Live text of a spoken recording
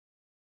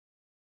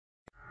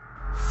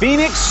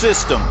Phoenix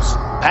Systems,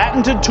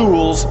 patented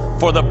tools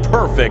for the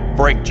perfect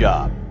brake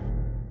job.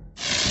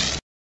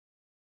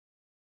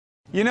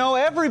 You know,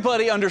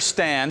 everybody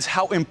understands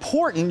how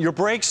important your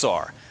brakes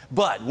are.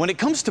 But when it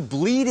comes to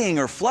bleeding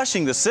or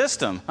flushing the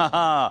system,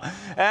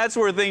 that's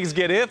where things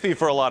get iffy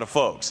for a lot of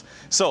folks.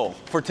 So,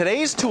 for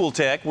today's Tool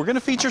Tech, we're going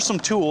to feature some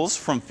tools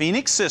from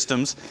Phoenix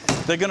Systems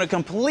that are going to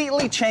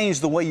completely change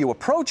the way you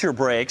approach your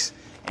brakes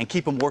and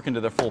keep them working to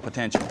their full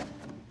potential.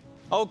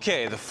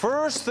 Okay, the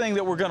first thing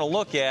that we're going to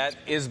look at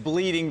is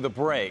bleeding the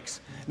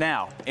brakes.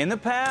 Now, in the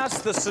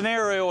past, the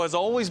scenario has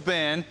always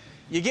been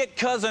you get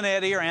Cousin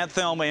Eddie or Aunt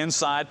Thelma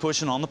inside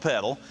pushing on the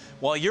pedal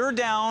while you're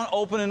down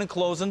opening and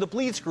closing the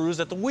bleed screws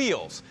at the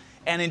wheels.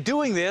 And in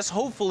doing this,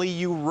 hopefully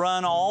you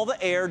run all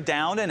the air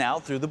down and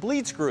out through the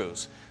bleed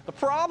screws. The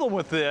problem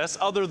with this,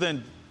 other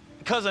than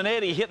Cousin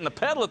Eddie hitting the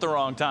pedal at the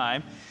wrong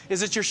time,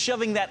 is that you're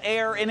shoving that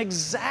air in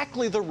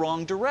exactly the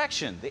wrong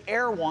direction. The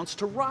air wants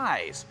to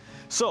rise.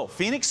 So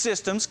Phoenix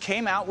Systems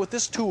came out with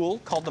this tool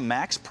called the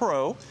Max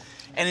Pro,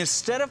 and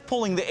instead of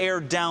pulling the air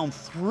down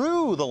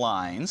through the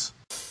lines,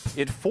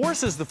 it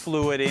forces the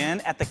fluid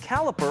in at the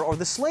caliper or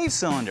the slave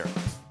cylinder.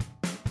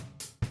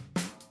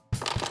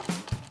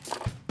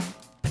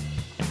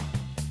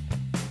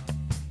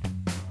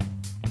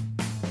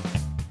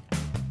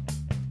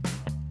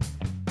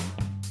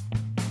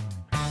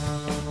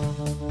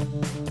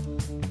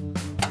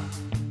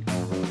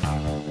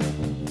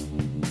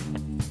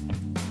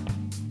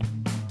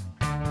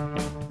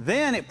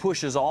 Then it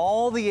pushes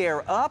all the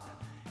air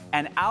up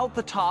and out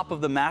the top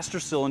of the master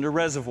cylinder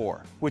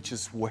reservoir, which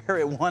is where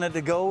it wanted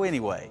to go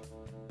anyway.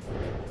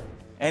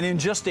 And in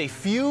just a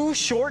few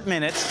short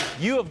minutes,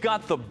 you have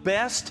got the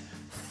best,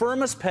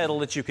 firmest pedal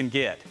that you can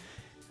get.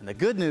 And the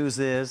good news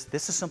is,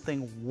 this is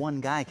something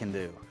one guy can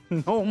do.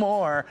 No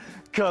more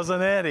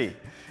Cousin Eddie.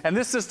 And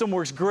this system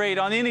works great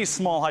on any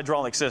small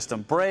hydraulic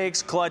system,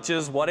 brakes,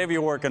 clutches, whatever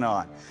you're working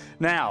on.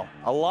 Now,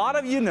 a lot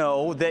of you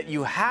know that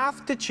you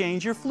have to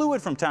change your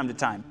fluid from time to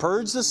time,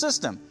 purge the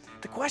system.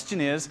 The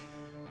question is,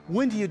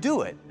 when do you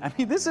do it? I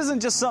mean, this isn't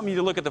just something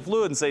you look at the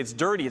fluid and say it's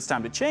dirty, it's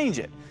time to change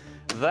it.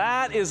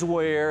 That is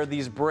where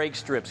these brake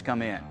strips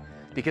come in,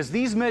 because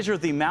these measure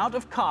the amount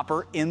of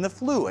copper in the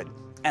fluid,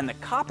 and the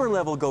copper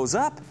level goes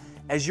up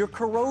as your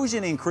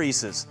corrosion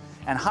increases,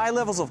 and high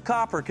levels of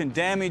copper can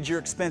damage your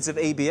expensive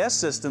ABS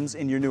systems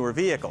in your newer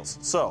vehicles.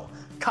 So,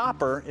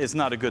 copper is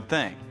not a good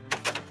thing.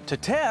 To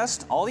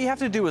test, all you have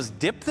to do is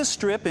dip the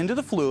strip into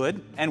the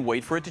fluid and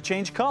wait for it to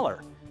change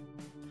color.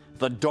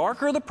 The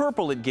darker the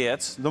purple it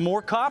gets, the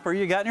more copper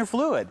you got in your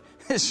fluid.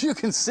 As you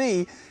can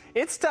see,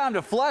 it's time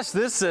to flush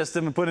this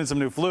system and put in some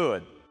new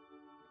fluid.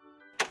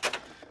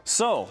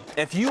 So,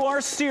 if you are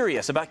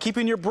serious about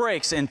keeping your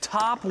brakes in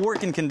top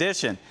working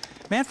condition,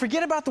 man,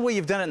 forget about the way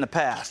you've done it in the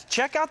past.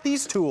 Check out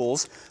these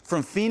tools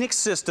from Phoenix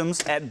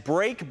Systems at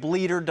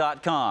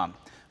brakebleeder.com.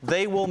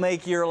 They will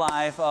make your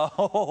life a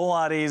whole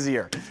lot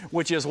easier,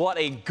 which is what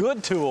a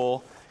good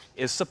tool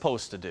is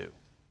supposed to do.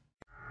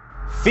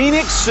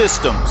 Phoenix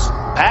Systems,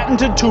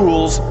 patented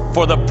tools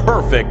for the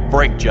perfect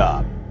brake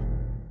job.